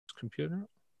computer.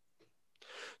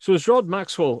 So it's Rod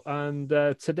Maxwell, and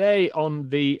today on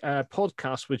the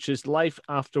podcast, which is Life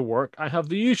After Work, I have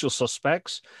the usual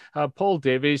suspects, Paul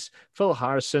Davies, Phil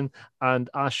Harrison, and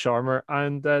Ash Sharma.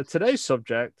 And today's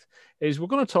subject is we're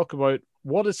going to talk about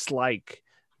what it's like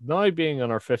now being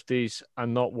in our 50s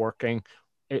and not working.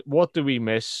 What do we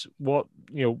miss? What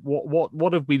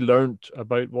have we learned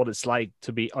about what it's like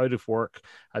to be out of work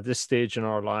at this stage in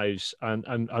our lives,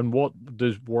 and what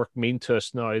does work mean to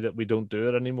us now that we don't do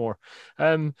it anymore?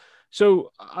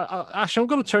 So, Ash, I'm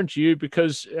going to turn to you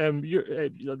because you're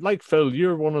like Phil.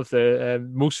 You're one of the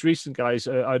most recent guys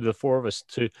out of the four of us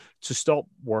to stop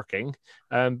working.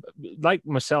 Like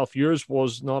myself, yours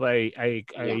was not a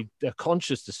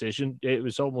conscious decision. It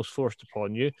was almost forced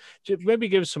upon you. Maybe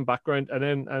give us some background,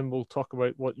 and we'll talk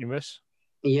about what you miss.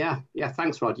 Yeah.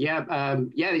 Thanks, Rod.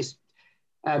 It's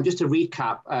just to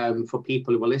recap for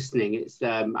people who are listening. It's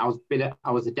I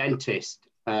was a dentist.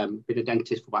 Been a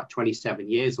dentist for about 27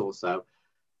 years or so,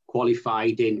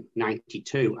 qualified in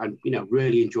 92, and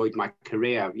really enjoyed my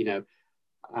career.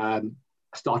 I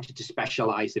started to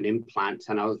specialize in implants,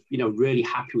 and I was really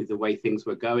happy with the way things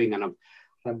were going, and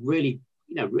I've really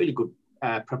good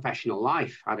professional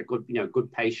life. I had a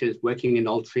good patients, working in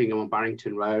Altrincham on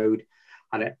Barrington Road,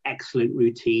 had an excellent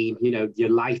routine. Your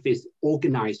life is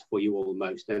organized for you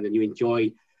almost, and then you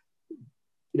enjoy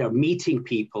meeting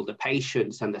people, the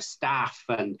patients and the staff,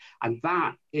 and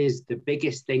that is the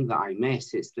biggest thing that I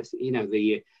miss. It's this,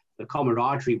 the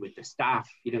camaraderie with the staff,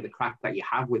 the crack that you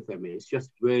have with them. It's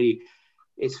just really,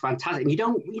 it's fantastic. And you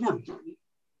don't,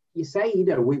 you say,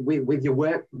 with your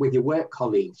work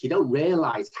colleagues, you don't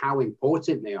realize how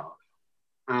important they are,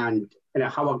 and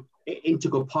how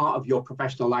integral part of your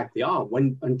professional life they are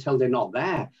until they're not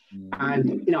there.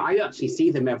 And I actually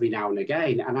see them every now and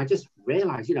again, and I just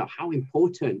realize how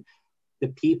important the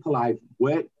people I've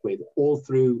worked with all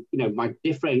through my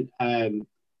different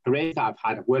careers that I've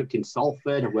had. I've worked in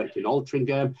Salford, I've worked in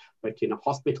Altrincham, worked in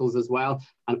hospitals as well,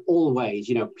 and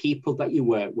always people that you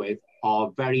work with are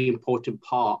a very important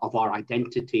part of our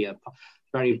identity, a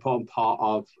very important part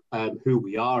of who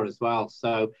we are as well.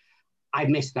 So I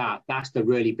miss that. That's the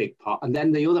really big part. And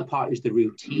then the other part is the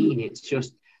routine. It's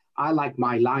just, I like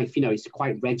my life, it's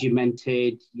quite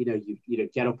regimented. You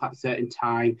get up at a certain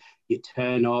time, you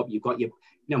turn up, you've got your,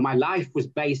 my life was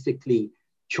basically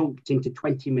chunked into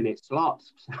 20-minute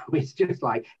slots. So it's just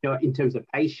like, in terms of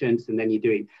patients, and then you're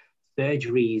doing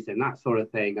surgeries and that sort of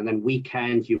thing. And then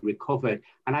weekends you recovered.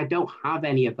 And I don't have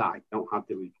any of that. I don't have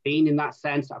the routine in that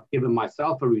sense. I've given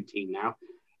myself a routine now,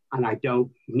 and I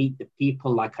don't meet the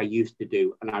people like I used to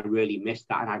do. And I really miss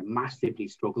that. And I massively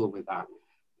struggle with that.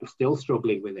 I'm still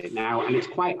struggling with it now. And it's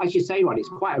quite, as you say, Ron, it's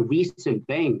quite a recent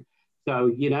thing.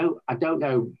 So, I don't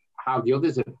know how the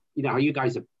others have, how you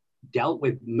guys have dealt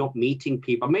with not meeting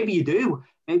people. Maybe you do.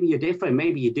 Maybe you're different.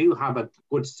 Maybe you do have a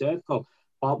good circle.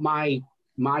 But my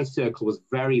circle was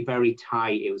very, very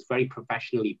tight. It was very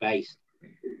professionally based.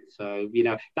 So,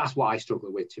 that's what I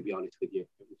struggle with, to be honest with you.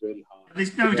 It was really hard.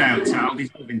 There's no doubt, I'll be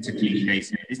into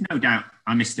cliches. There's no doubt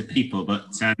I miss the people, but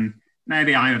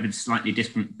maybe I have a slightly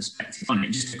different perspective on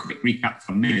it. Just a quick recap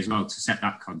from me as well to set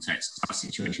that context. Our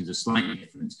situations are slightly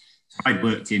different. So I'd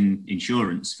worked in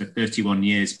insurance for 31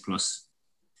 years plus,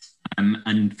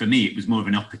 and for me, it was more of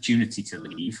an opportunity to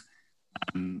leave.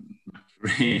 My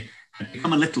career had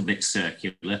become a little bit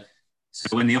circular.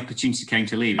 So when the opportunity came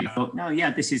to leave, I thought, no,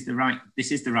 yeah, this is the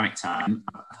right time.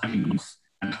 I've had enough,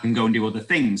 and I can go and do other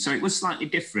things. So it was slightly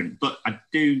different, but I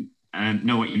do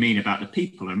know what you mean about the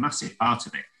people are a massive part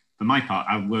of it. For my part,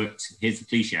 I worked, here's the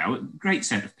cliche, a great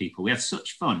set of people. We had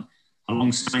such fun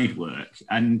alongside work.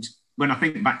 And when I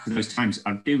think back to those times,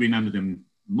 I do remember them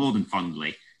more than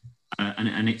fondly.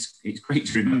 And it's great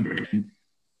to remember it.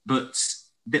 But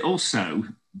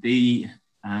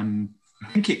I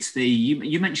think it's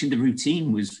you mentioned the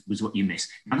routine was what you miss.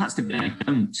 And that's the bit I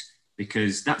don't,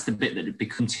 because that's the bit that had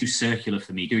become too circular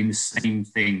for me, doing the same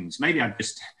things. Maybe I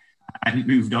hadn't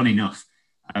moved on enough.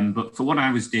 But for what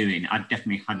I was doing, I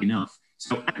definitely had enough.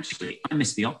 So actually, I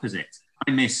miss the opposite.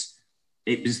 I miss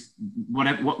it was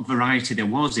what variety there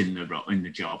was in the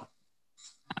job.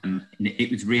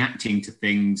 It was reacting to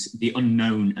things, the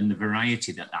unknown and the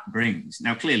variety that brings.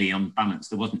 Now, clearly, on balance,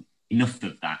 there wasn't enough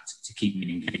of that to keep me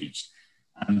engaged.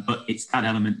 But it's that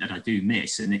element that I do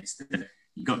miss. And it's that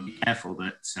you've got to be careful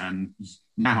that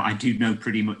now I do know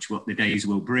pretty much what the days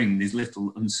will bring. There's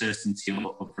little uncertainty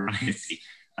or variety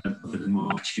other than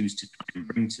what I choose to try and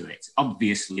bring to it.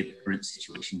 Obviously, the current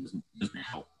situation doesn't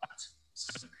help that.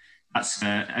 So that's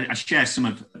I share some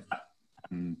of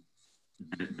that.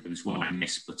 Those what I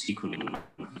miss, but equally,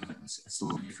 it's a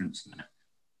little different.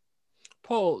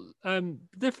 Paul,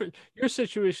 different. Your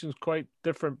situation is quite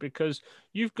different because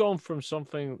you've gone from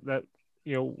something that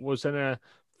was in a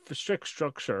strict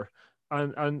structure,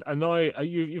 and now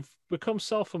you've become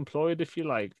self-employed, if you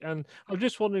like. And I'm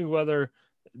just wondering whether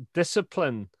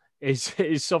discipline is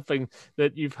something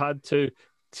that you've had to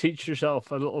teach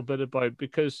yourself a little bit about,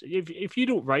 because if you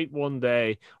don't write one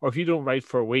day, or if you don't write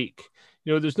for a week,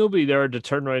 there's nobody there to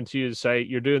turn around to you and say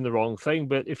you're doing the wrong thing.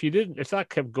 But if that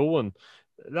kept going,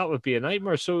 that would be a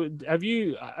nightmare. So have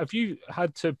you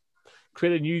had to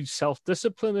create a new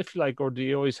self-discipline, if you like, or do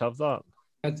you always have that?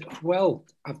 Well,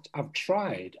 I've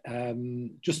tried.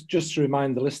 Just to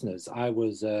remind the listeners, I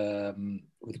was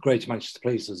with the Greater Manchester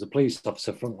Police as a police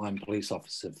officer, frontline police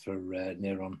officer for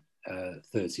near on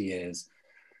 30 years.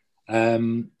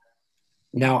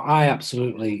 Now, I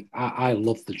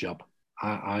loved the job.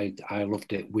 I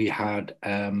loved it. We had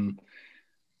a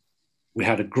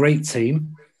great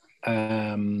team.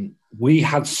 We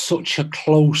had such a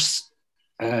close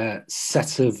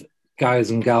set of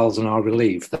guys and gals on our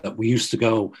relief that we used to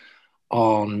go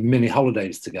on mini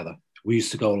holidays together. We used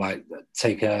to go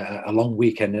take a long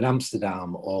weekend in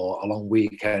Amsterdam, or a long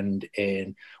weekend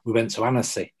we went to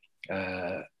Annecy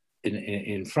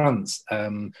in France.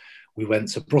 We went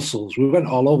to Brussels. We went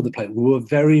all over the place. We were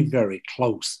very, very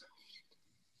close,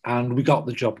 and we got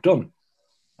the job done.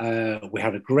 We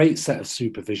had a great set of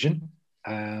supervision.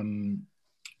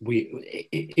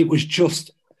 It was just,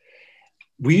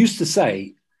 we used to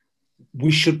say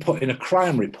we should put in a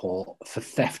crime report for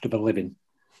theft of a living,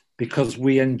 because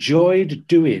we enjoyed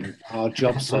doing our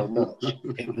job so much.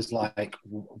 It was like,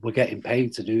 we're getting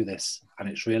paid to do this, and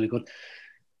it's really good.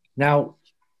 Now,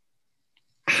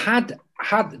 had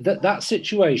that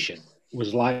situation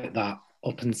was like that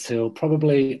up until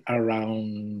probably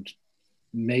around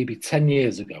maybe 10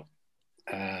 years ago.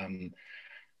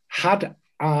 Had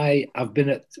I have been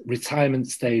at retirement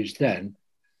stage then,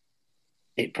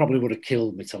 it probably would have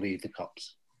killed me to leave the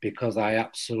cops, because I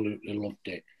absolutely loved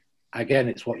it. Again,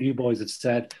 it's what you boys have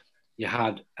said. You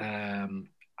had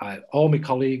all my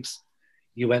colleagues.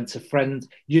 You went to friends.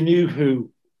 You knew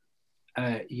who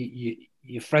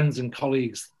your friends and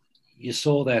colleagues. You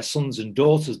saw their sons and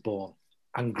daughters born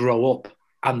and grow up,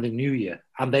 and they knew you,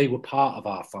 and they were part of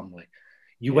our family.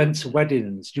 You went to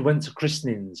weddings. You went to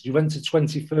christenings. You went to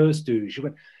 21st dues.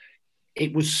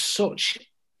 It was such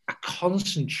a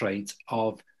concentrate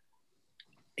of,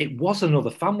 it was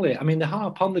another family. I mean, they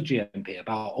harp on the GMP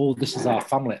about, oh, this is our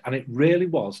family. And it really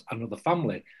was another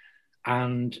family.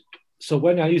 And so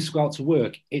when I used to go out to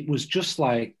work, it was just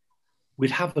like,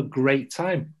 we'd have a great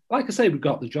time. Like I say, we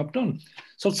got the job done.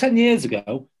 So 10 years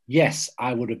ago, yes,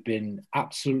 I would have been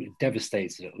absolutely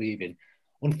devastated at leaving.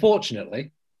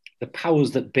 Unfortunately, the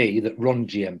powers that be that run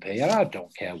GMP, and I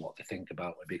don't care what they think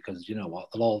about it, because you know what,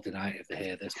 they'll all deny it if they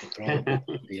hear this, but they're all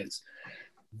idiots.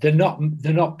 They're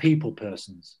not people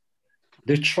persons.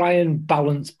 They try and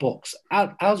balance books.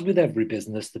 As with every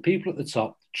business, the people at the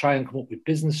top try and come up with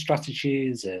business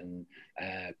strategies and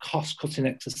cost-cutting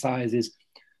exercises.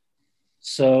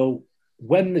 So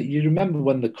you remember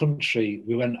when the country,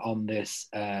 we went on this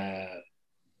pay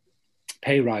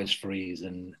rise freeze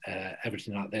and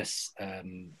everything like this,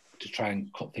 to try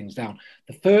and cut things down.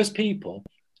 The first people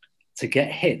to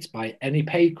get hit by any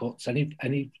pay cuts, any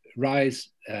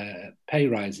pay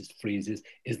rises, freezes,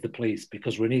 is the police,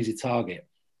 because we're an easy target.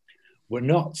 We're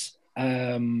not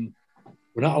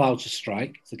allowed to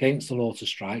strike. It's against the law to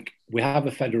strike. We have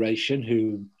a federation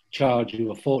who charge you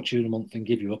a fortune a month and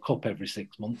give you a cup every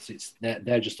 6 months.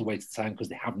 They're just a waste of time, because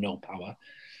they have no power.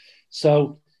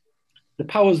 So the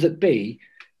powers that be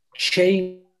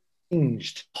changed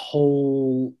the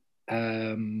whole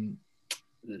the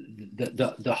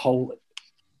whole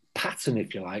pattern,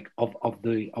 if you like, of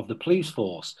the police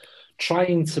force,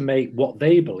 trying to make what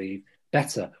they believe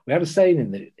better. We have a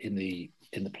saying in the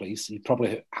police. You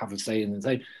probably have a saying and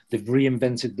say they've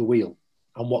reinvented the wheel,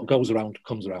 and what goes around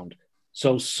comes around.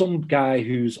 So some guy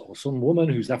or some woman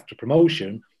who's after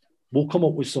promotion will come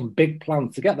up with some big plan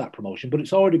to get that promotion, but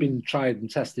it's already been tried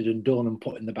and tested and done and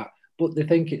put in the back, but they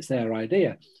think it's their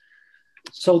idea.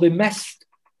 So they messed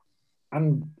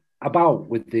about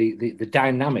with the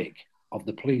dynamic of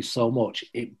the police so much,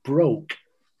 it broke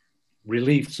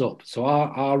reliefs up. So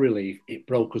our relief, it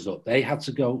broke us up.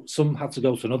 Some had to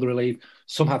go to another relief,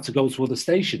 some had to go to other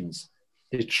stations.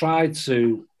 They tried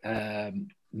to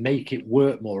make it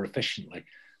work more efficiently.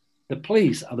 The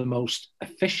police are the most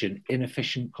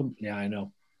inefficient company I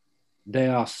know. They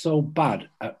are so bad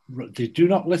they do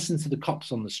not listen to the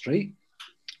cops on the street,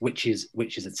 which is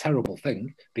a terrible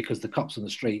thing, because the cops on the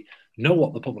street know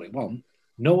what the public want,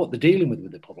 know what they're dealing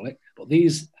with the public, but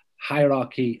these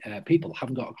hierarchy people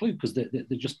haven't got a clue because they're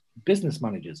just business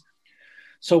managers.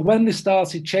 So when they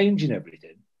started changing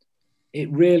everything,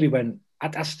 it really went,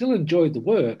 I still enjoyed the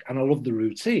work and I loved the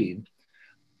routine,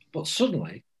 but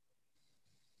suddenly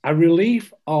a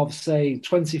relief of, say,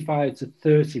 25 to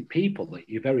 30 people that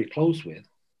you're very close with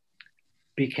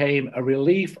became a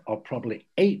relief of probably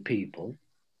 8 people,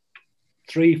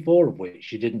 3, 4 of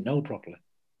which you didn't know properly.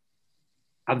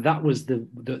 And that was the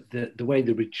way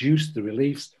they reduced the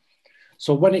reliefs.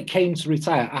 So when it came to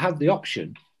retire, I had the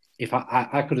option. If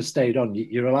I could have stayed on,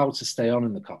 you're allowed to stay on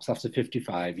in the cops. After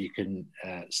 55, you can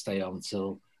stay on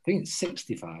till, I think it's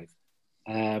 65.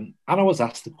 And I was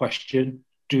asked the question,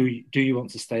 do you want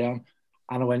to stay on?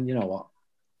 And I went, you know what?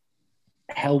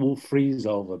 Hell will freeze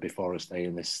over before I stay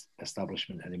in this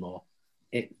establishment anymore.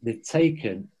 They've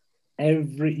taken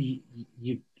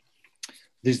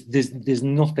there's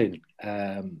nothing.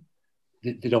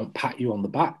 They don't pat you on the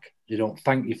back. They don't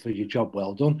thank you for your job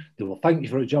well done. They will thank you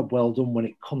for a job well done when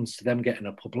it comes to them getting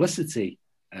a publicity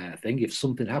thing. If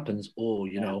something happens,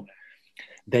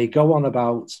 they go on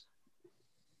about.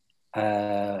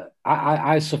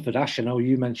 I suffered ash. I know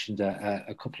you mentioned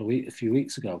a few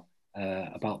weeks ago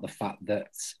about the fact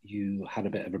that you had a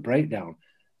bit of a breakdown.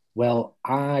 Well,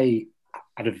 I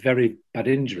had a very bad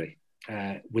injury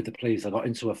with the police. I got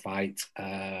into a fight.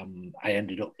 I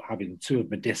ended up having 2 of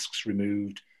my discs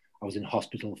removed. I was in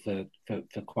hospital for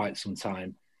quite some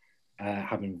time,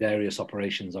 having various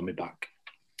operations on my back.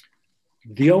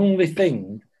 The only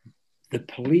thing the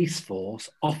police force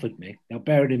offered me, now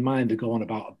bearing in mind they're going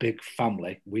about a big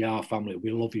family, we are family,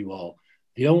 we love you all.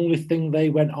 The only thing they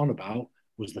went on about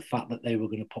was the fact that they were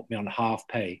going to put me on half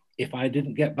pay if I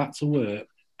didn't get back to work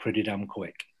pretty damn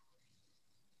quick.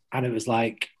 And it was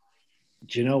like,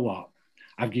 do you know what?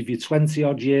 I've given you 20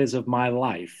 odd years of my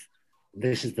life.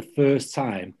 This is the first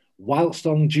time, whilst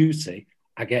on duty,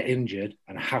 I get injured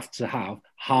and have to have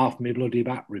half my bloody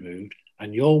back removed.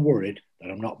 And you're worried that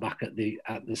I'm not back at the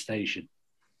station.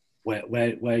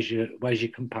 Where's your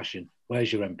compassion?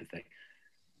 Where's your empathy?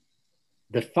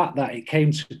 The fact that it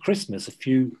came to Christmas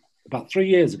about 3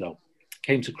 years ago,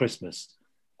 came to Christmas,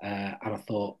 and I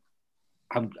thought,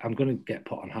 I'm going to get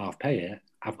put on half pay here.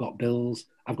 I've got bills,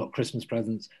 I've got Christmas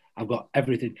presents, I've got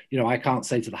everything. I can't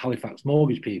say to the Halifax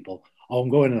mortgage people, oh, I'm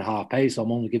going on half pay, so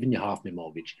I'm only giving you half my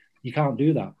mortgage. You can't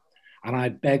do that. And I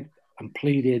begged and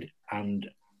pleaded and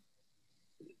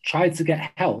tried to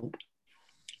get help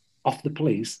off the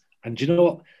police. And do you know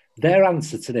what? Their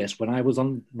answer to this, when I was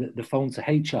on the phone to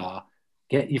HR,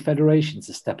 get your federation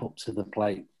to step up to the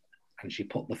plate. And she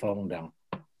put the phone down.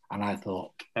 And I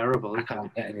thought, terrible. I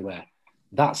can't get anywhere.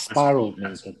 That spiraled me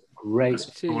into great.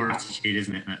 That's poor attitude,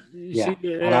 isn't it? Yeah.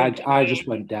 And I just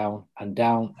went down and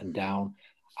down and down.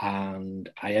 And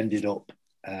I ended up,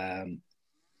 I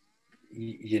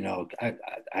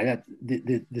had,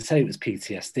 they say it was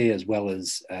PTSD as well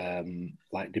as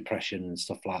like depression and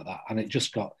stuff like that. And it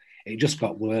just got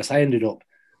worse. I ended up,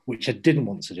 which I didn't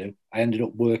want to do, I ended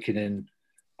up working in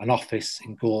an office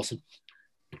in Gorton.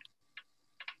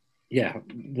 Yeah,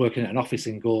 working at an office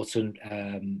in Gorton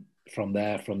from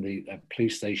the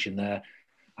police station there,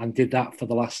 and did that for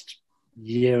the last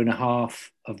year and a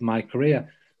half of my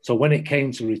career. So when it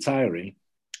came to retiring,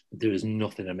 there was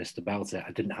nothing I missed about it.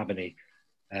 I didn't have any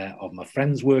of my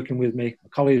friends working with me, my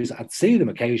colleagues. I'd see them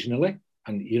occasionally,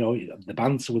 and the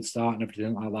banter would start and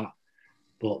everything like that.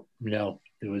 But no,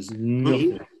 there was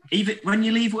nothing. Even when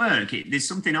you leave work, there's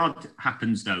something odd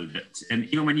happens though. That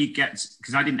even when you get,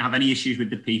 because I didn't have any issues with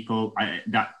the people,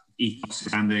 that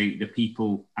ethos and the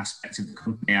people aspect of the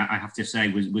company, I have to say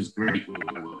was great where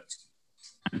I worked.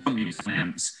 And the company was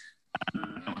finance.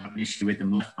 I don't have an issue with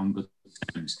them left on good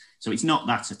terms. So it's not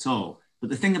that at all. But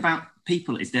the thing about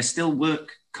people is they're still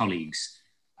work colleagues.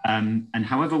 And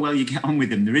however well you get on with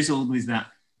them, there is always that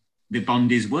the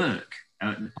bond is work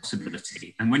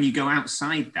possibility. And when you go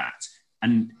outside that,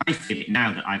 and I feel it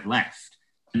now that I've left,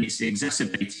 and it's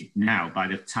exacerbated now by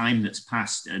the time that's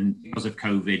passed, and because of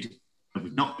COVID,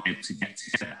 we've not been able to get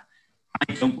together.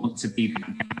 I don't want to be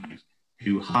that guy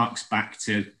who harks back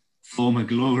to former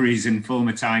glories and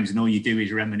former times, and all you do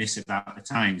is reminisce about the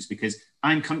times, because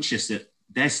I'm conscious that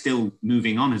they're still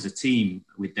moving on as a team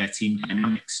with their team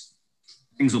dynamics.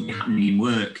 Things will be happening in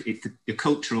work. The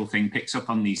cultural thing picks up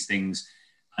on these things,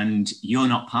 and you're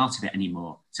not part of it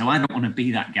anymore. So I don't want to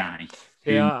be that guy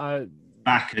who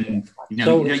back and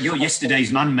you're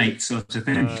yesterday's man mate sort of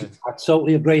thing. I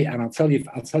totally agree, and I'll tell you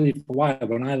for why.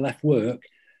 When I left work,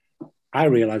 I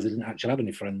realised I didn't actually have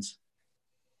any friends.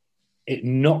 It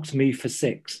knocked me for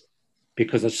 6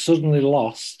 because I suddenly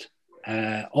lost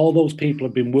all those people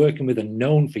I've been working with and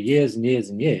known for years and years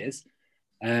and years.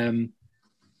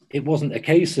 it wasn't a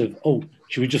case of, oh,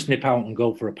 should we just nip out and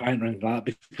go for a pint or anything like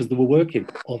that, because they were working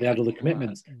or they had other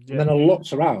commitments. Yeah. And then I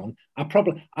looked around.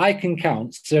 I can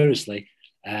count seriously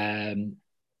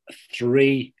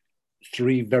three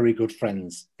very good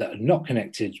friends that are not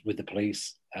connected with the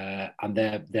police, and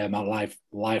they're my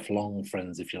lifelong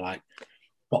friends, if you like.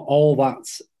 But all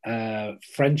that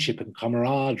friendship and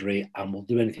camaraderie, and we'll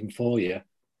do anything for you,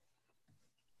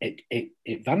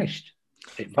 it vanished.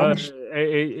 It vanished.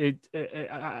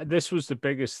 This was the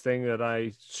biggest thing that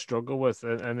I struggle with,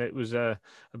 and it was a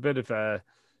bit of a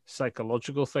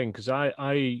psychological thing, because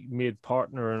I made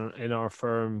partner in our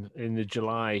firm in the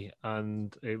July,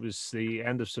 and it was the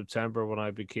end of September when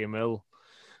I became ill.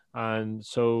 And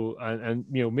so, and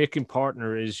you know, making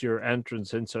partner is your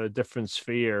entrance into a different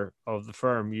sphere of the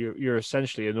firm. You're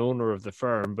essentially an owner of the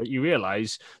firm, but you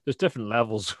realize there's different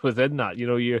levels within that. You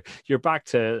know, you're back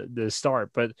to the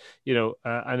start, but you know,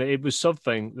 and it was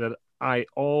something that I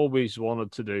always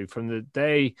wanted to do from the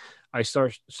day I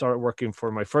started working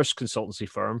for my first consultancy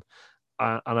firm.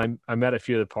 And I met a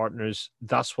few of the partners.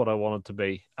 That's what I wanted to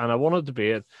be. And I wanted to be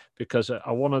it because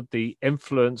I wanted the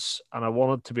influence, and I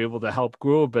wanted to be able to help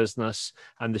grow a business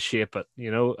and to shape it, you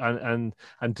know, and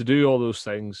to do all those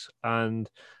things. And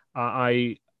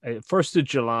I 1st of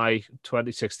July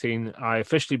 2016, I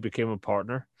officially became a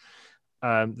partner.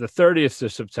 The 30th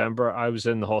of September, I was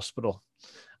in the hospital,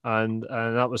 and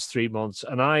that was 3 months.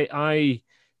 And I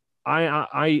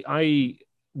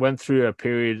went through a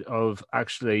period of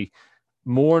actually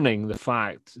mourning the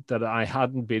fact that I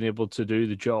hadn't been able to do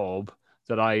the job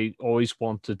that I always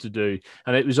wanted to do.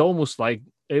 And it was almost like,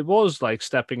 it was like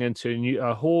stepping into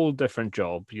a whole different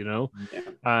job, you know. Yeah.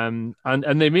 And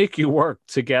they make you work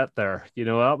to get there. You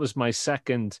know, that was my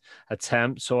second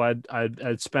attempt. So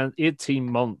I'd spent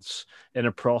 18 months in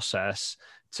a process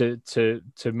to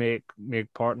make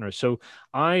partners. So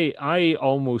I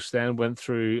almost then went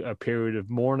through a period of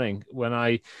mourning when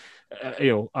I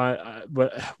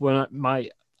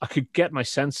could get my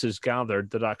senses gathered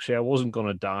that actually I wasn't going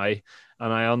to die,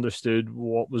 and I understood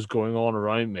what was going on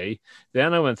around me.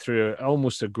 Then I went through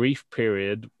almost a grief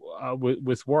period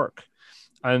with work,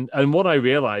 and what I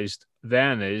realized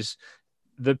then is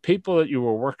the people that you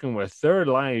were working with, their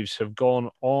lives have gone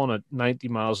on at 90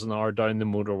 miles an hour down the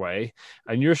motorway,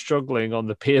 and you're struggling on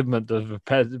the pavement of a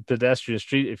pedestrian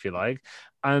street, if you like,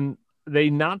 and they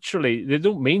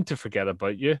don't mean to forget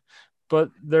about you, but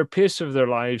their pace of their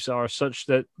lives are such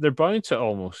that they're bound to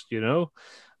almost, you know,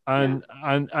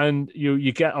 and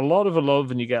you get a lot of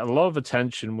love and you get a lot of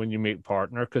attention when you make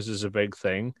partner, because it's a big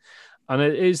thing. And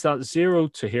it is that zero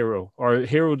to hero, or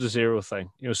hero to zero thing.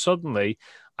 You know, suddenly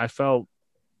I felt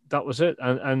that was it.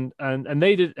 And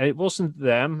they did, it wasn't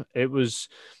them. It was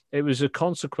a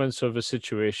consequence of a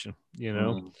situation, you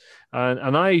know.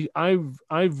 And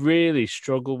I really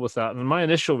struggled with that. And my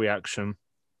initial reaction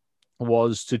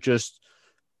was to just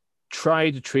try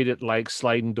to treat it like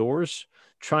sliding doors,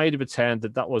 try to pretend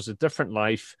that was a different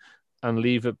life and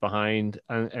leave it behind,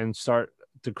 and start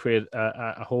to create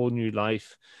a whole new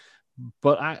life.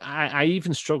 But I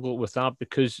even struggle with that,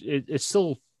 because it's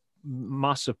still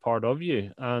massive part of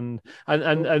you, and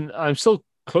I'm still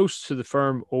close to the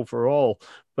firm overall,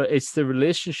 but it's the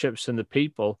relationships and the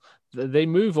people, they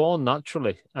move on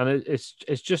naturally, and it's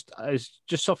just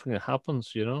something that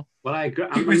happens, you know. Well, I agree.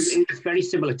 I mean, it's very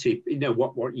similar to, you know,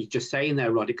 what you're just saying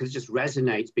there, Roddy, because it just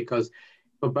resonates, because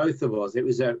for both of us it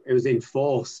was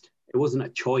enforced. It wasn't a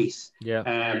choice.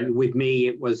 Yeah. With me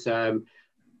it was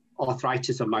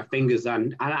arthritis on my fingers,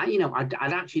 and I, you know, I'd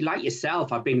actually, like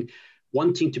yourself, I've been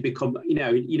wanting to become, you know,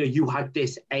 you had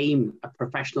this aim, a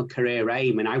professional career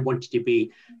aim, and I wanted to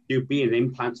be an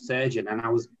implant surgeon, and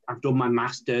I've done my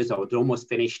master's, I was almost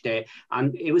finished it,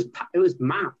 and it was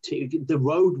mapped. The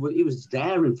road, it was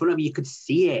there in front of me, you could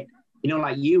see it, you know,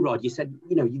 like you, Rod, you said,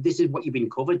 you know, this is what you've been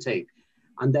coveting,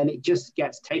 and then it just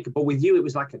gets taken. But with you, it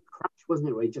was like a crash, wasn't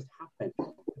it, where it just happened.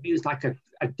 It was like a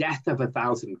death of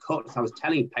 1,000 cuts. I was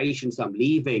telling patients I'm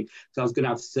leaving, so I was going to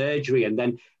have surgery, and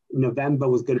then November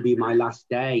was going to be my last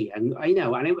day, and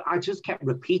I just kept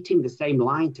repeating the same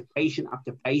line to patient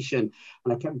after patient,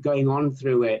 and I kept going on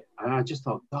through it, and I just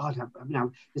thought, God,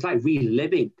 it's like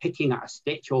reliving, picking at a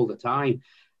stitch all the time,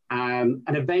 and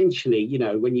eventually, you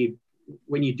know, when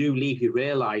you do leave, you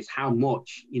realize how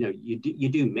much, you know, you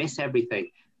do miss everything.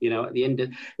 You know, at the end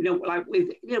of, you know, like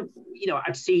with, you know,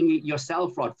 I've seen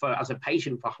yourself, Rod, as a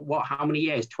patient for how many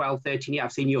years? 12, 13 years.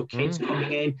 I've seen your kids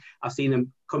coming in. I've seen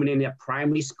them coming in at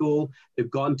primary school.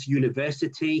 They've gone to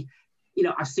university. You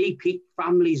know, I see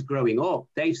families growing up.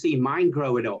 They've seen mine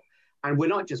growing up. And we're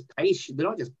not just patients. They're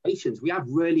not just patients. We have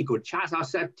really good chats. I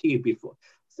said to you before,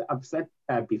 I've said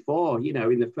before, you know,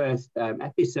 in the first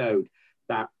episode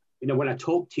that, you know, when I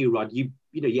talked to you, Rod, you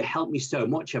helped me so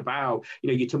much about,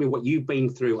 you know, you told me what you've been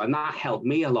through, and that helped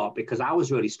me a lot because I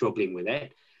was really struggling with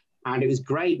it. And it was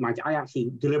great. I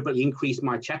actually deliberately increased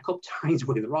my checkup times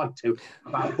with Rod to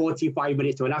about 45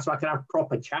 minutes to an hour so I could have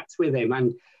proper chats with him.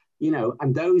 And, you know,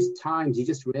 and those times you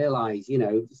just realize, you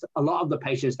know, a lot of the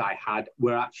patients that I had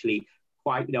were actually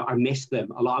quite, you know, I miss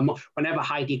them a lot. Whenever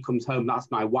Heidi comes home, that's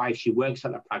my wife, she works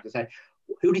at the practice. I say,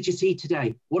 who did you see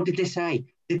today? What did they say?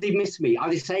 Did they miss me? Are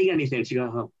they saying anything? She goes,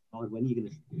 oh, God, when are you going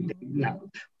to no?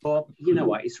 But you know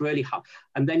what? It's really hard.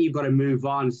 And then you've got to move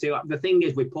on. So the thing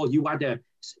is with Paul, you had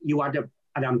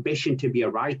an ambition to be a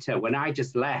writer. When I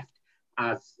just left,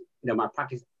 as you know, my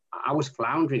practice, I was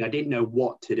floundering. I didn't know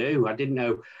what to do. I didn't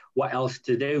know what else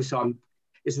to do. So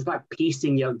this was like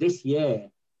piecing, you know, this year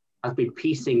I've been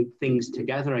piecing things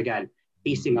together again,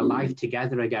 piecing a life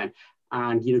together again.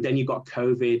 And, you know, then you got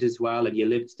COVID as well, and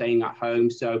you staying at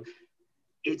home. So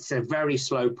it's a very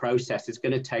slow process. It's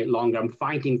going to take longer. I'm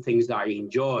finding things that I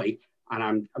enjoy, and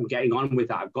I'm getting on with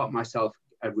that. I've got myself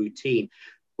a routine.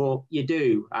 But you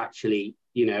do actually,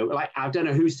 you know, like, I don't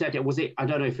know who said it. I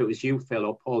don't know if it was you, Phil,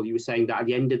 or Paul, you were saying that at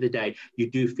the end of the day,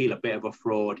 you do feel a bit of a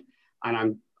fraud.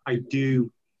 And I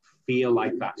do feel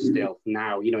like that still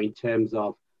now, you know, in terms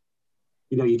of,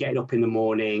 you know, you're getting up in the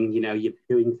morning, you know, you're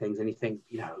doing things and you think,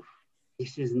 you know,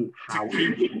 this isn't how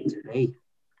it meant to be.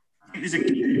 I think there's a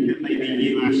key that maybe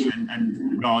you, Ash,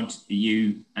 and Rod,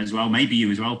 you as well, maybe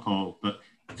you as well, Paul, but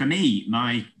for me,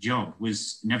 my job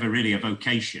was never really a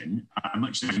vocation. I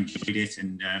much enjoyed it,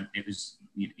 and it was,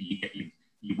 you get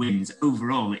your wins.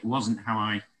 Overall, it wasn't how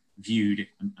I viewed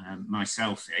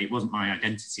myself. It wasn't my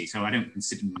identity, so I don't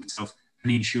consider myself an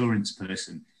insurance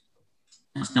person.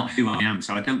 That's not who I am.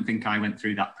 So I don't think I went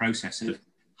through that process of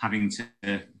having to,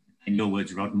 in your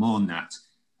words, Rod, mourn that.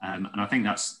 And I think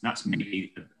that's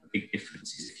maybe a big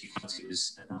difference, is if you felt it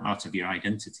was part of your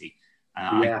identity.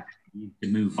 I need to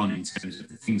move on in terms of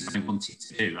the things I wanted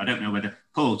to do. I don't know whether,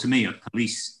 Paul, to me, a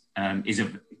police is a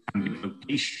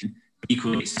vocation.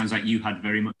 Equally, it sounds like you had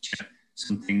very much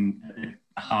something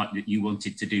at heart that you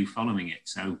wanted to do following it.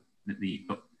 So that you've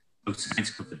got both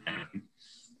sides covered there, I think.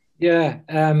 Yeah,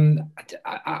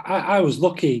 I was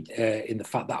lucky in the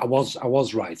fact that I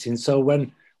was writing. So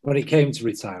when it came to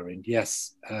retiring,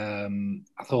 yes, I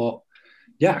thought,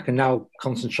 yeah, I can now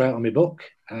concentrate on my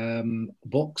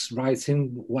books,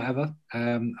 writing, whatever,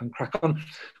 and crack on.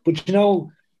 But you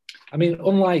know, I mean,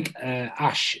 unlike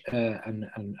Ash and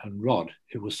Rod,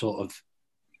 who were sort of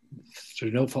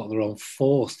through no fault of their own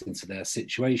forced into their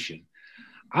situation,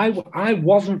 I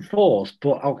wasn't forced,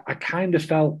 but I kind of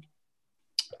felt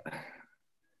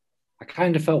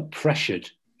pressured.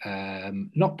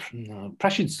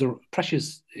 Pressure's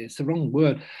it's the wrong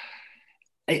word.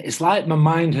 It's like my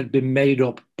mind had been made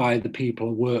up by the people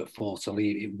I worked for to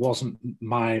leave. It wasn't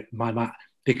my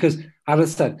because, as I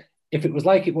said, if it was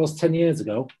like it was 10 years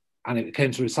ago and it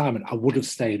came to retirement, I would have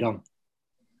stayed on.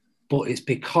 But it's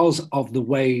because of the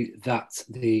way that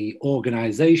the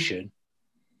organisation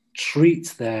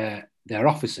treats their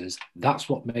officers, that's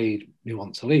what made me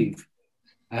want to leave.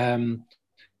 I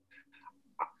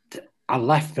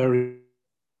left very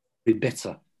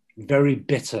bitter.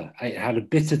 I had a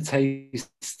bitter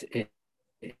taste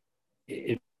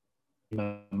in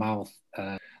my mouth.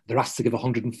 They're asked to give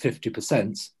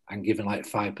 150% and given like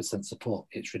 5% support.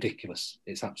 It's ridiculous.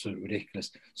 It's absolutely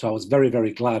ridiculous. So I was very,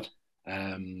 very glad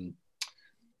that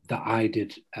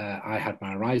I had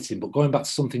my writing. But going back to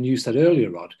something you said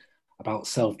earlier, Rod, about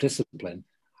self-discipline,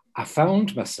 I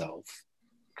found myself,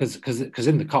 because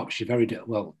in the cops,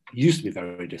 you're used to be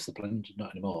very disciplined,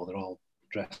 not anymore. They're all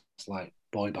dressed like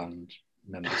boy band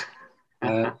members.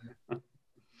 And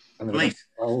it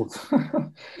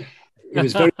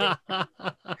was very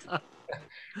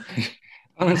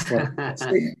honestly,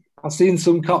 I've seen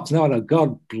some cops now, and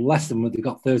God bless them, they've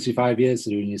got 35 years to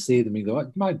do, and you see them and you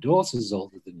go, my daughter's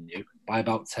older than you by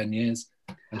about 10 years,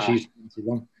 and she's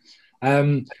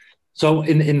 21. So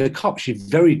in the cops, you're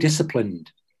very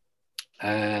disciplined.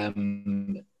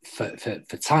 For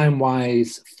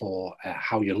time-wise, for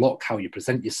how you look, how you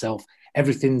present yourself,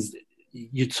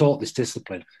 you're taught this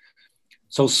discipline.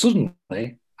 So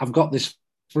suddenly, I've got this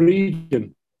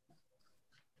freedom.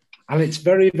 And it's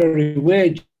very, very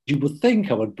weird. You would think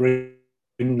I would bring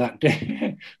that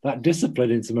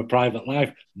discipline into my private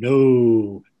life.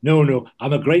 No.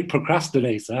 I'm a great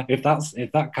procrastinator. If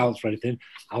that counts for anything,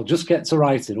 I'll just get to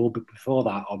writing, or before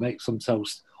that, I'll make some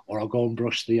toast, or I'll go and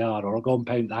brush the yard, or I'll go and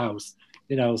paint the house.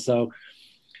 You know, so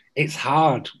it's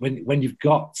hard when you've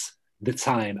got the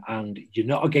time, and you're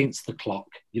not against the clock.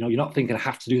 You know, you're not thinking I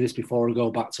have to do this before I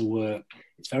go back to work.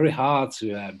 It's very hard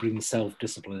to bring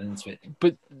self-discipline into it.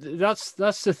 But that's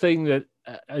the thing that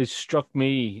has struck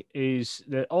me, is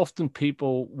that often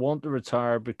people want to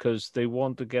retire because they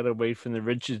want to get away from the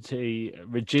rigidity,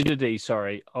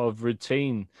 of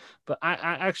routine. But I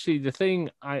actually, the thing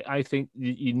I think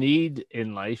you need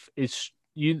in life is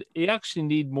you actually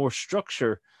need more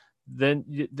structure than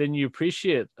you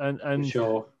appreciate, and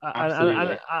sure,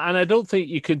 absolutely. And I don't think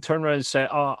you can turn around and say,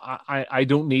 oh, I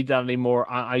don't need that anymore.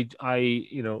 I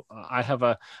have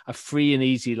a free and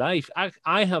easy life.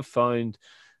 I have found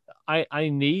I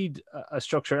need a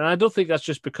structure, and I don't think that's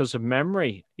just because of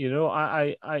memory. You know,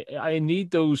 I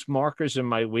need those markers in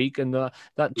my week and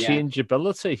that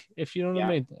changeability, if you know what I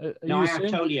mean. No, I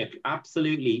totally,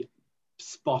 absolutely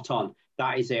spot on.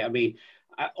 That is it. I mean,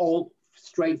 all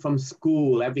straight from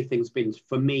school, everything's been,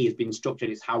 for me, has been structured.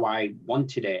 It's how I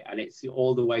wanted it, and it's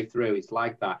all the way through. It's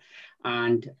like that.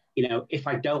 And, you know, if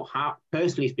I don't have,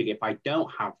 personally speaking, if I don't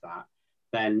have that,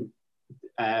 then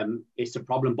it's a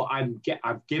problem. But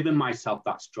I've given myself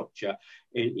that structure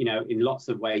in lots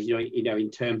of ways,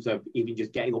 in terms of even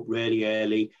just getting up really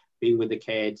early, being with the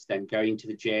kids, then going to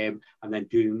the gym, and then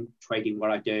doing trading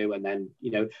what I do, and then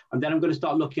and then I'm going to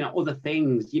start looking at other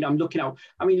things. I'm looking at,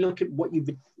 look at what you've,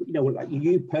 like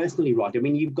you personally, Rod. I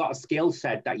mean, you've got a skill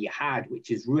set that you had, which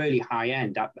is really high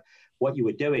end at what you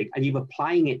were doing, and you're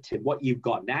applying it to what you've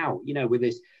got now. With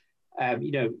this,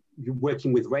 you're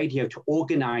working with radio to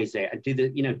organize it and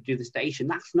do the station.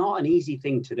 That's not an easy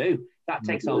thing to do. That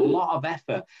takes a lot of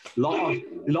effort, lot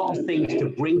of things to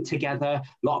bring together,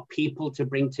 a lot of people to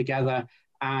bring together,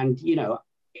 and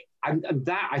and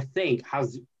that, I think,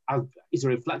 is a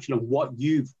reflection of what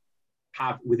you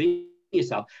have within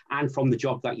yourself and from the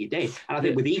job that you did. And I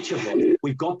think with each of us,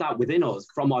 we've got that within us.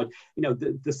 From our,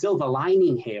 the silver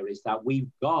lining here is that we've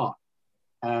got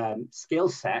skill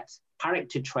sets,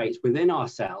 character traits within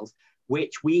ourselves,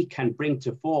 which we can bring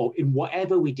to fore in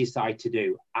whatever we decide to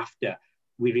do after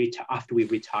we've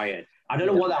retired. I don't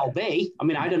know what that'll be. I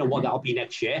mean, I don't know what that'll be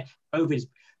next year. COVID's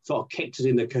sort of kicked us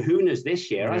in the kahunas this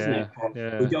year, hasn't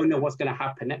it? We don't know what's going to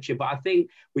happen next year. But I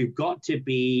think we've got to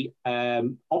be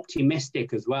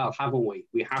optimistic as well, haven't we?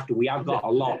 We have got a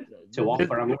lot to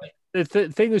offer, haven't we? The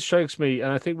thing that strikes me,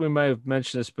 and I think we may have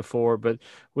mentioned this before, but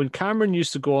when Cameron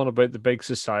used to go on about the big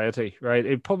society, right,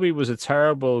 it probably was a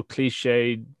terrible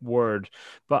cliched word,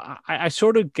 but I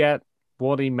sort of get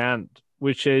what he meant,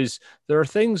 which is there are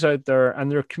things out there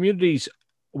and there are communities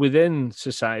within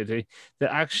society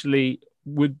that actually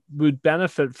would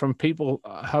benefit from people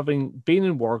having been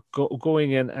in work,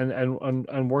 going in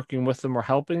and working with them or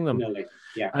helping them.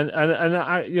 Yeah. And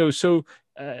I, so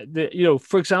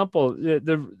for example,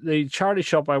 the charity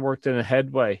shop I worked in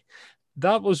Headway,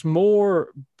 that was more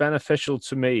beneficial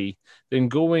to me than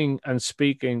going and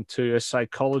speaking to a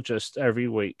psychologist every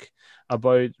week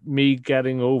about me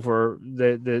getting over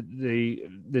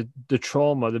the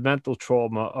trauma, the mental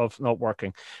trauma of not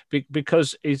working,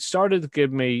 because it started to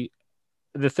give me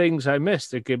the things I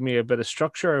missed. It gave me a bit of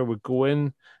structure. I would go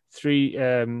in 3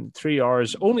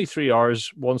 hours, only 3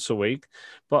 hours once a week,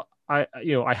 but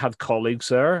I had colleagues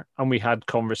there and we had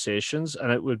conversations, and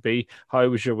it would be, how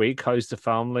was your week? How's the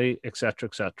family, etc.,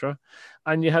 etc.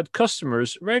 And you had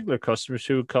customers, regular customers,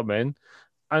 who would come in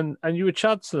and you would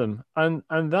chat to them. And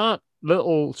that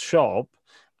little shop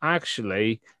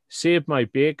actually saved my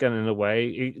bacon in a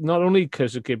way, not only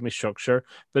because it gave me structure,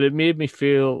 but it made me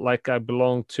feel like I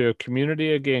belonged to a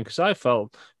community again, because I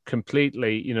felt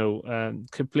completely,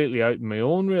 completely out on my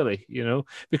own, really,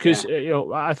 because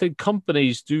I think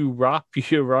companies do wrap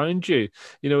you around you,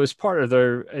 it's part of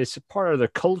their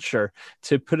culture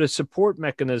to put a support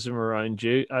mechanism around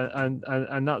you,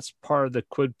 and that's part of the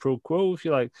quid pro quo, if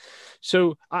you like.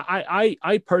 So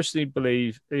I personally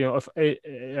believe,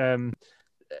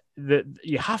 that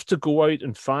you have to go out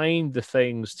and find the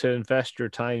things to invest your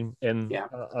time in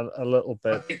a little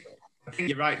bit. I think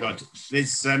you're right, Rod.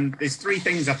 There's 3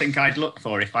 things I think I'd look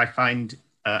for if I find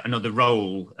another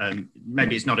role.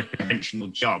 Maybe it's not a conventional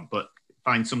job, but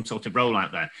find some sort of role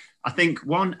out there. I think,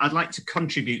 one, I'd like to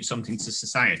contribute something to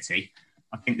society.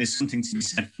 I think there's something to be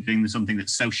said for doing something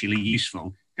that's socially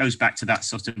useful. Goes back to that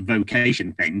sort of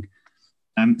vocation thing.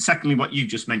 Secondly, what you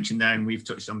just mentioned there, and we've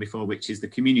touched on before, which is the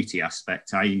community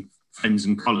aspect, i.e. friends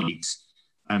and colleagues,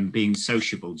 being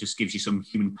sociable just gives you some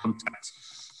human contact.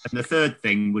 And the third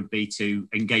thing would be to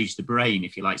engage the brain,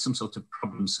 if you like, some sort of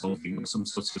problem solving or some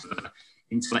sort of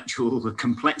intellectual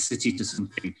complexity to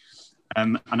something.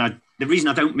 The reason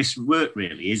I don't miss work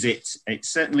really is it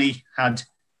certainly had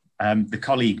the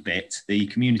colleague bit, the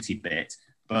community bit,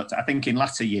 But I think in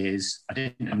latter years, I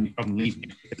didn't have any problem leaving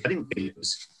it because I didn't feel it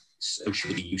was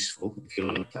socially useful. If you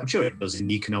like. I'm sure it does in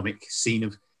the economic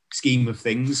scheme of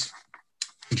things.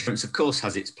 Insurance, of course,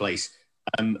 has its place,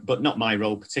 but not my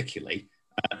role particularly.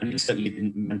 And it certainly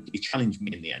didn't mentally challenge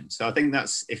me in the end. So I think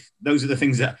if those are the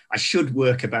things that I should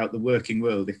work about the working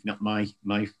world, if not my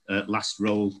last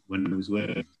role when I was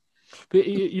working. But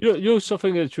you know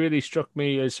something that's really struck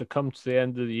me as I come to the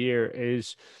end of the year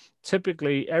is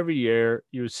typically every year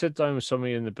you would sit down with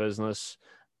somebody in the business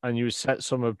and you would set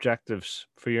some objectives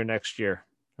for your next year,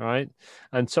 right?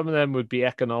 And some of them would be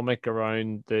economic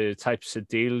around the types of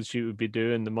deals you would be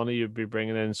doing, the money you'd be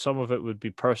bringing in. Some of it would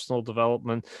be personal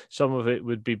development. Some of it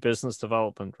would be business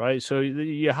development, right? So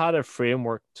you had a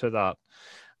framework to that.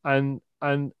 And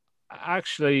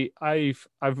actually I've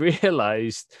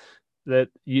realized that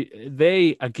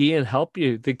they again help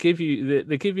you. They give you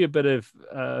a bit of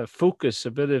focus,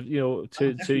 a bit of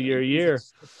to your year,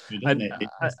 and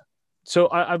so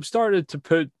I've started to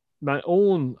put my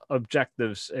own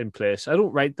objectives in place. I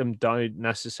don't write them down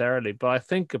necessarily, but I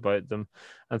think about them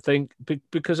and think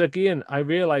because again I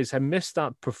realize I missed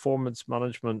that performance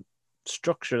management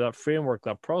structure, that framework,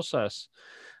 that process,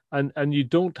 and you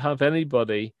don't have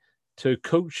anybody to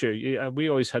coach you. We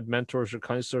always had mentors or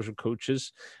counselors or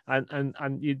coaches, and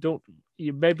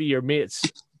maybe your mates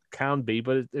can be,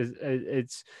 but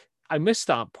it's I miss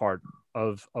that part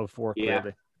of work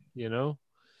really,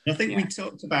 I think we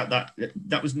talked about that.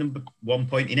 That was number 1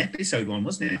 point in episode 1,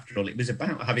 wasn't it? After all, it was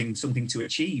about having something to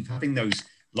achieve, having those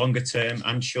longer term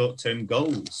and short term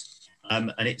goals,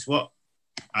 and it's what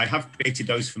I have created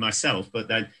those for myself. But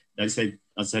then, as I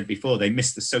said before, they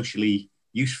miss the socially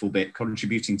useful bit,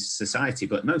 contributing to society.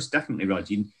 But most definitely, Rod,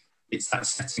 it's that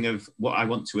setting of what I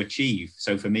want to achieve.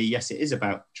 So for me, yes, it is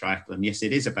about triathlon. Yes,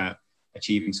 it is about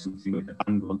achieving something with the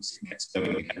band once it gets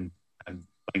going and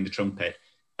playing the trumpet.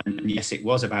 And yes, it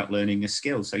was about learning a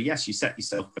skill. So yes, you set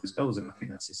yourself those goals, and I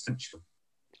think that's essential.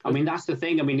 I mean, that's the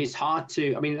thing. I mean, it's hard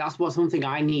to. I mean, that's something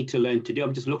I need to learn to do.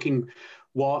 I'm just looking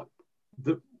what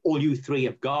all you three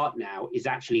have got now is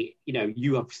actually,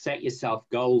 you have set yourself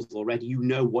goals already. You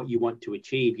know what you want to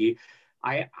achieve.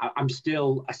 I'm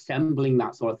still assembling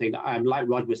that sort of thing. Like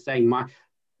Rod was saying,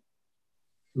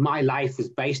 my life was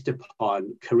based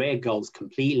upon career goals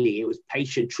completely. It was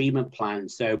patient treatment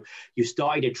plans. So you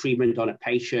started a treatment on a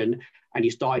patient and you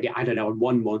started it, I don't know, in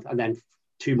 1 month, and then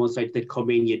 2 months later they'd come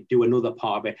in, you'd do another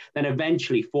part of it. Then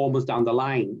eventually 4 months down the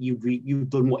line, you've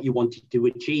done what you wanted to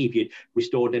achieve. You'd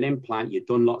restored an implant, you'd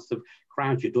done lots of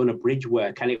crowns, you'd done a bridge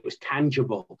work, and it was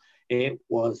tangible. It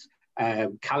was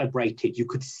calibrated. You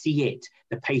could see it.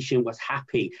 The patient was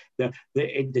happy.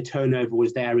 The turnover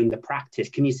was there in the practice.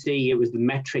 Can you see? It was the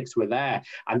metrics were there,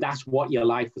 and that's what your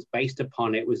life was based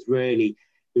upon. It was really,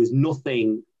 there was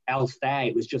nothing else there.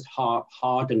 It was just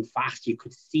hard and fast. You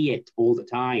could see it all the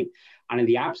time. And in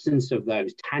the absence of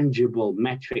those tangible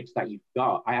metrics that you've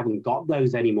got, I haven't got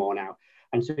those anymore now.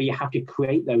 And so you have to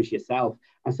create those yourself.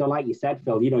 And so, like you said,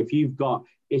 Phil, if you've got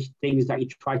things that you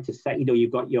try to set,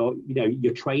 you've got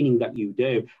your training that you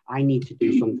do. I need to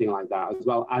do something like that as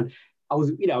well. And I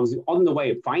was on the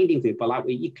way of finding things, but I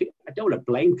don't want to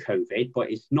blame COVID, but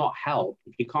it's not helped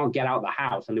if you can't get out of the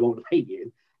house and they won't let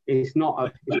you. It's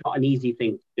not an easy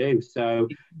thing to do. So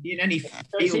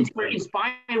it's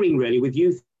inspiring, really, with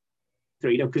you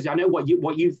three, because I know what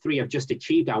you three have just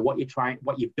achieved now, what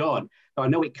you've done. So I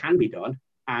know it can be done,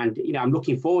 and I'm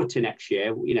looking forward to next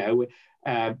year.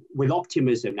 With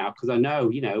optimism now, because I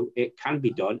know it can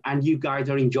be done, and you guys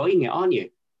are enjoying it, aren't you?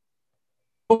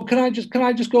 Well, can I just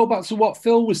go back to what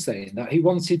Phil was saying, that he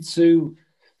wanted to.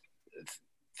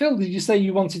 Phil, did you say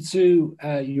you wanted to?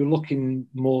 You're looking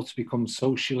more to become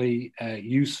socially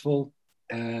useful.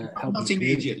 Not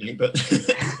immediately, but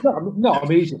not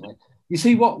immediately. You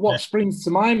see, what springs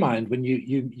to my mind when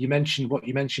you mentioned what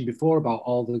you mentioned before about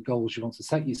all the goals you want to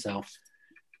set yourself.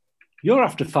 You're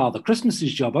after Father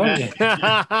Christmas's job, aren't you?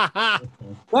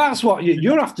 That's what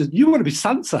you're after. You want to be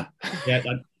Santa. Yeah,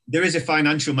 there is a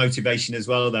financial motivation as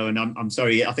well, though, and I'm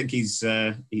sorry. I think he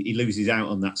loses out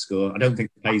on that score. I don't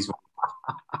think it pays well.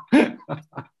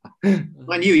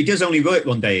 Mind you, he does only work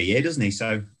 1 day a year, doesn't he?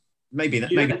 So maybe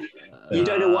that. You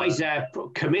don't know what his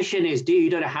commission is, do you? You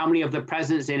don't know how many of the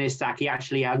presents in his sack he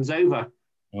actually hands over.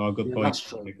 Oh, good point.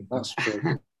 That's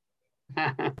true.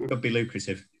 Could be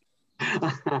lucrative.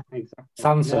 Exactly.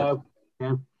 Santa.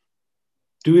 Yeah.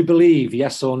 Do we believe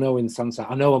yes or no in Santa?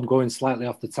 I know I'm going slightly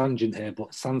off the tangent here,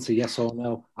 but Santa, yes or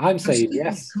no? I'm saying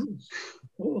yes.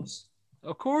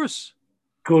 Of course.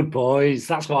 Good boys.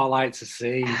 That's what I like to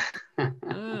see.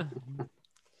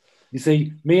 You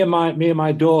see, me and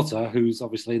my daughter, who's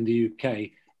obviously in the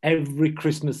UK, every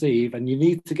Christmas Eve, and you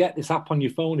need to get this app on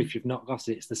your phone if you've not got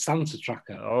it. It's the Santa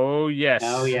Tracker. Oh, yes.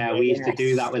 Oh, yeah. We used to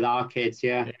do that with our kids.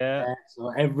 Yeah. Yeah.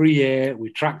 So every year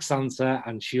we track Santa,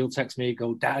 and she'll text me,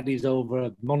 go, Daddy's over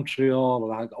at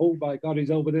Montreal. And I go, oh my God,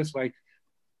 he's over this way.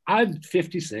 I'm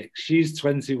 56, she's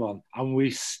 21, and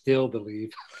we still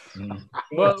believe.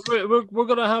 Well, we're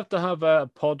going to have a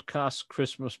podcast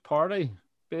Christmas party,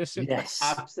 basically. Yes.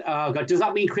 Oh, God. Does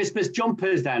that mean Christmas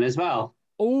jumpers then as well?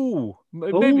 Oh,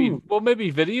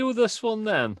 maybe video this one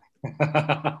then.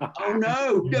 Oh,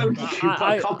 no.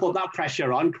 I can't put that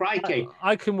pressure on. Crikey.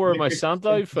 I can wear my Santa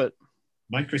outfit.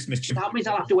 My Christmas. That means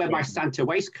I'll have to wear my Santa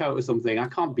waistcoat or something. I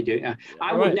can't be doing it.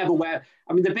 I would never wear.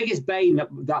 I mean, the biggest bane that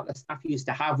the staff used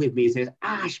to have with me is,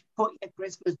 Ash, put your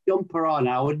Christmas jumper on.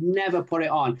 I would never put it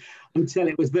on until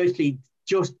it was virtually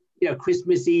just,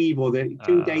 Christmas Eve or the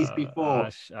 2 days before.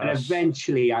 And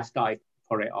eventually I started to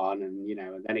put it on, and,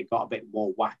 and then it got a bit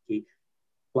more wacky,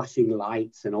 flashing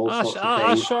lights and all sorts of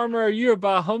things. Ash Sharma, you're a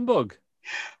bah humbug.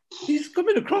 He's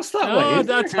coming across that way.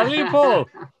 I tell you, Paul.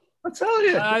 I tell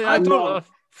you, I don't know.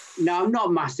 No, I'm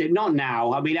not massive. Not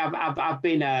now. I mean, I've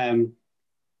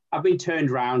been turned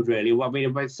around really. Well, I mean,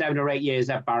 about 7 or 8 years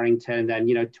at Barrington, then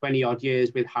 20 odd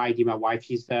years with Heidi, my wife.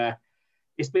 She's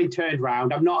it's been turned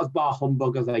around. I'm not as bar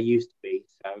humbug as I used to be.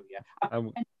 So yeah, I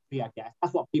pretend to be, I guess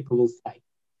that's what people will say.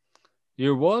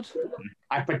 You're what?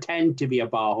 I pretend to be a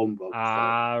bar humbug.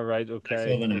 Right.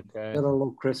 Okay. I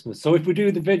love Christmas. So if we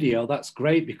do the video, that's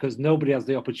great because nobody has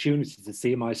the opportunity to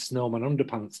see my snowman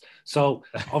underpants. So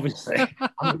obviously,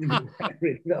 I'm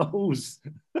wearing those.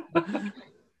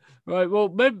 Right. Well,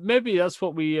 maybe that's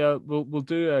what we'll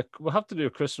do. We'll have to do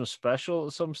a Christmas special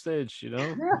at some stage.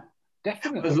 Yeah,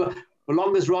 definitely. As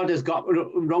long as Rod has got, as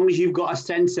long as you've got a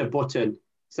censor button.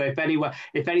 So if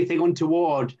anything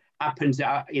untoward happens,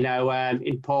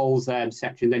 in Paul's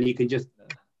section, then you can just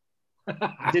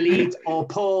delete or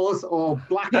pause or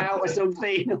black out or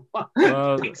something.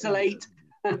 Pixelate.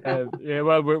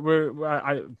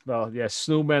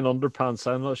 Snowmen underpants.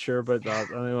 I'm not sure about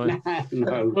that. Anyway.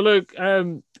 No. Well, look,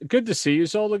 good to see you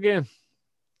all again.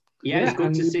 Yeah, it's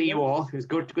good to see you all. It was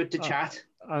good to chat.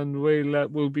 And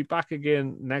we'll be back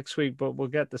again next week, but we'll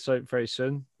get this out very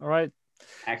soon. All right.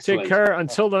 Excellent. Take care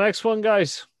until the next one,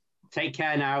 guys. Take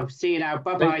care now. See you now.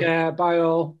 Bye-bye. Take care. Bye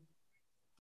all.